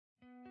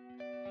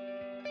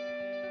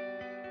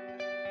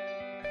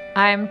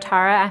I'm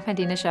Tara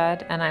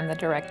Ahmadinejad, and I'm the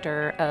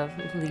director of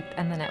Leap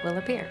and the Net Will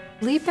Appear.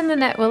 Leap and the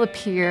Net Will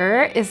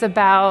Appear is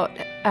about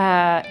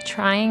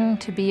trying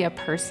to be a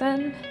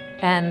person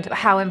and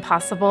how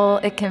impossible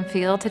it can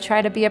feel to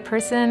try to be a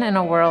person in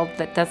a world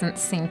that doesn't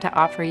seem to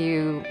offer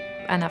you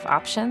enough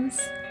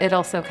options. It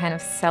also kind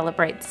of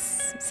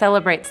celebrates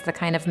the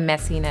kind of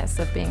messiness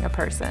of being a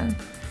person,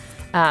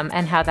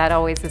 and how that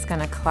always is going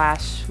to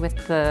clash with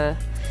the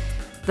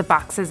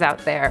boxes out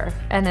there.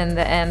 And in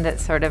the end, it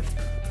sort of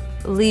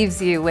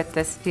leaves you with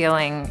this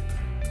feeling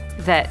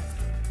that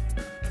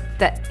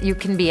you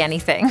can be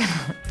anything,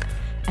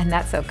 and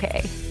that's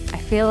okay. I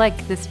feel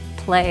like this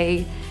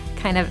play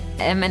kind of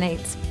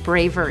emanates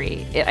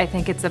bravery. I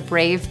think it's a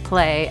brave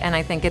play, and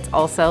I think it's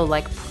also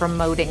like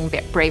promoting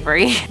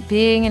bravery.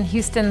 Being in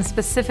Houston,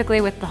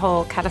 specifically with the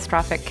whole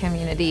catastrophic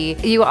community,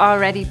 you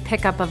already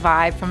pick up a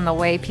vibe from the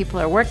way people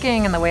are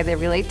working and the way they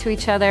relate to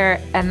each other,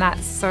 and that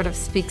sort of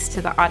speaks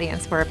to the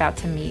audience we're about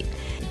to meet.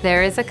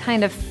 There is a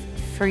kind of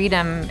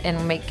freedom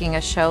in making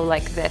a show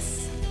like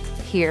this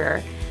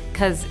here,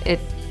 because it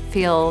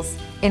feels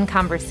in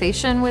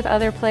conversation with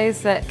other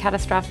plays that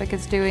Catastrophic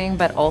is doing,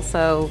 but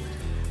also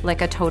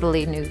like a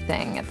totally new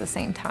thing at the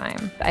same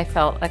time. I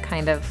felt a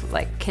kind of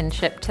like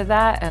kinship to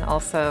that, and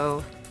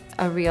also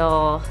a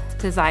real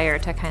desire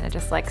to kind of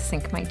just like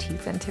sink my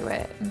teeth into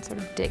it and sort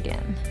of dig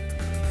in.